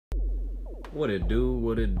What it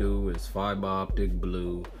do is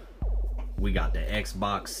Fiberopticblue. We got the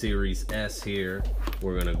Xbox Series S here.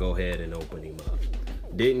 We're gonna go ahead and open him up.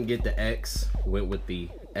 Didn't get the X, went with the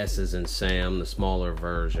S's and Sam, the smaller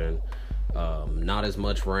version. Not as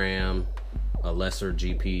much RAM, a lesser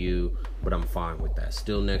GPU, but I'm fine with that.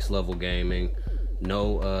 Still next level gaming.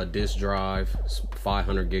 No disk drive,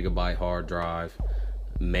 500 gigabyte hard drive.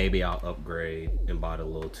 Maybe I'll upgrade and buy the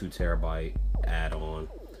little 2 terabyte add-on.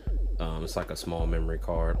 It's like a small memory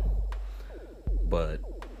card, but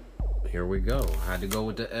here we go. I had to go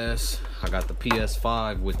with the S. I got the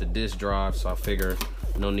PS5 with the disk drive, so I figured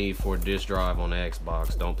no need for a disk drive on the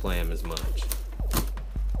Xbox. Don't play him as much.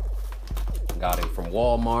 Got him from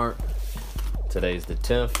Walmart. Today's the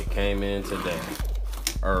 10th. It came in today,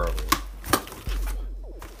 early.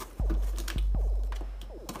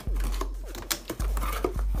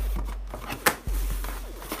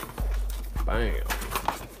 Bam.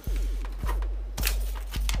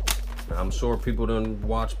 I'm sure people done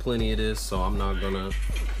watch plenty of this, so I'm not gonna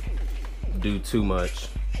do too much.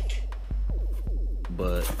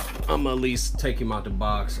 But I'm gonna at least take him out the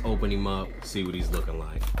box, open him up, see what he's looking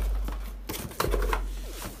like.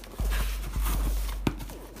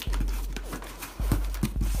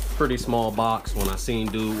 Pretty small box. When I seen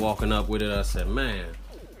dude walking up with it, I said, man,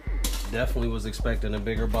 definitely was expecting a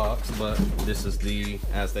bigger box, but this is the,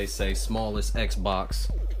 as they say, smallest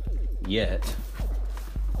Xbox yet.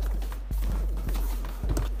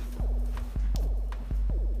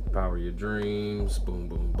 Power your dreams, boom,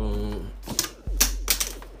 boom, boom.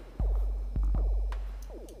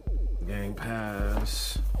 Game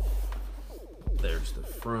Pass. There's the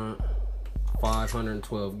front.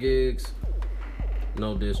 512 gigs.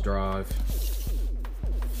 No disk drive.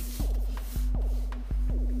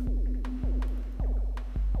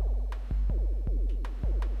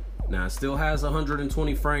 Now it still has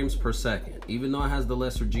 120 frames per second. Even though it has the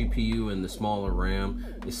lesser GPU and the smaller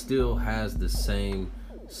RAM, it still has the same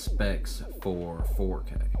specs for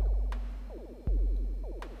 4K.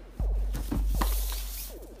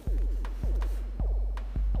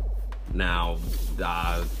 Now,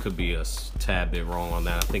 I could be a tad bit wrong on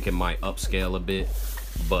that. I think it might upscale a bit,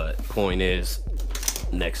 but point is,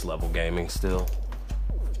 next level gaming still.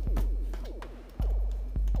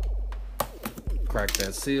 Crack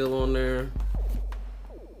that seal on there.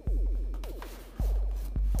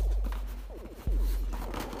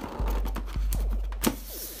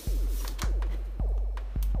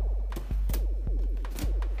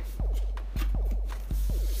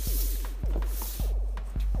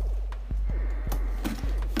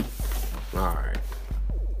 Alright.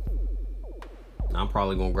 I'm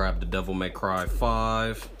probably gonna grab the Devil May Cry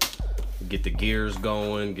 5, get the gears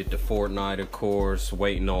going, get the Fortnite, of course,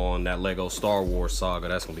 waiting on that Lego Star Wars saga.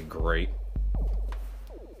 That's gonna be great.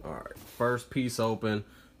 Alright, first piece open.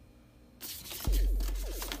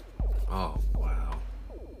 Oh, wow.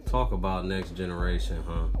 Talk about next generation,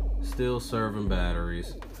 huh? Still serving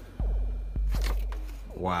batteries.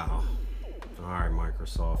 Wow. Alright,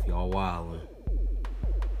 Microsoft, y'all wildin'.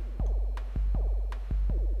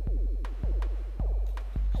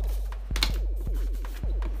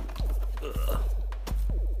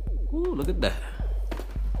 Ooh, look at that.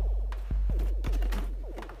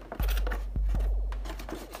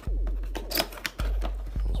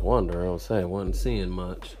 I was wondering, I was saying, wasn't seeing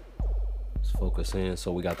much. Let's focus in.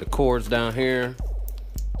 So we got the cords down here.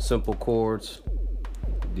 Simple cords.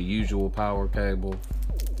 The usual power cable.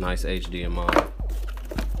 Nice HDMI.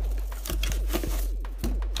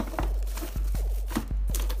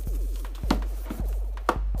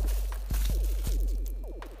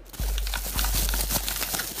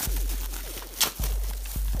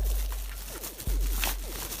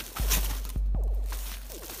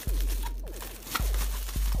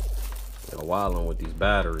 Wilding with these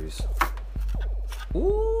batteries.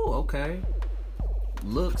 Ooh, okay.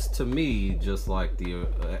 Looks to me just like the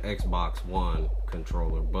Xbox One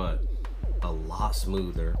controller, but a lot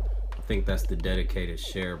smoother. I think that's the dedicated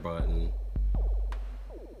share button.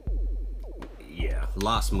 Yeah, a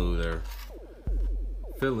lot smoother.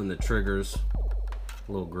 Feeling the triggers.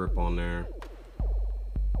 A little grip on there.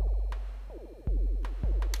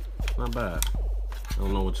 Not bad. I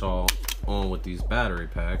don't know what y'all on with these battery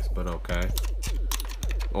packs, but okay.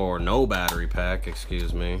 Or no battery pack,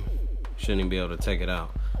 excuse me. Shouldn't even be able to take it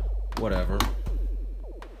out. Whatever.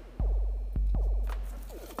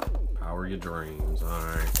 Power your dreams.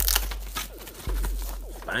 Alright.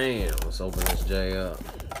 Bam. Let's open this J up.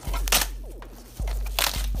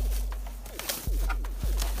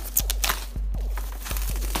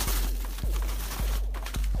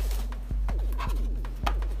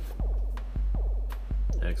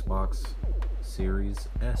 Xbox Series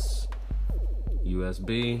S.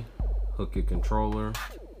 USB, hook your controller,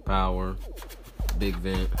 power, big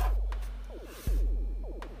vent.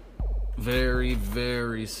 Very,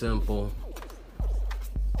 very simple.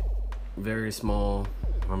 Very small.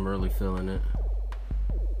 I'm really feeling it.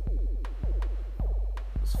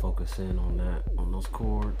 Let's focus in on that, on those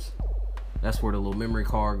cords. That's where the little memory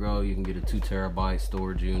card go. You can get a 2 terabyte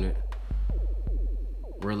storage unit.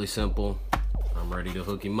 Really simple. I'm ready to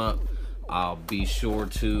hook him up. I'll be sure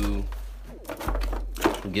to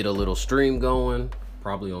get a little stream going,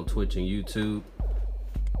 probably on Twitch and YouTube.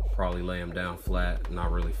 Probably lay him down flat,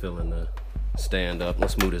 not really feeling the stand up.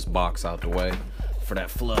 Let's move this box out the way for that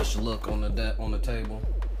flush look on the table.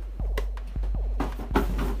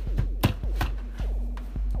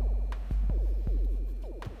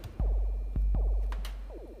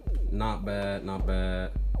 Not bad, not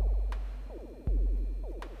bad.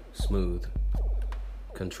 Smooth.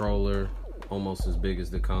 Controller, almost as big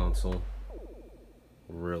as the console.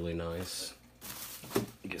 Really nice.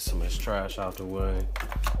 Get some of this trash out the way.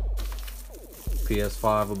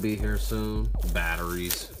 PS5 will be here soon.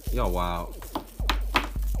 Batteries. Y'all wild.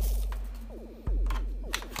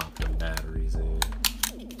 Pop them batteries in.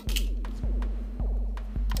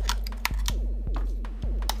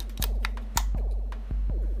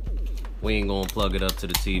 We ain't gonna plug it up to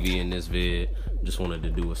the TV in this vid. Just wanted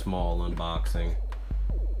to do a small unboxing.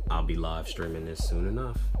 I'll be live streaming this soon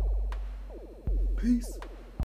enough. Peace.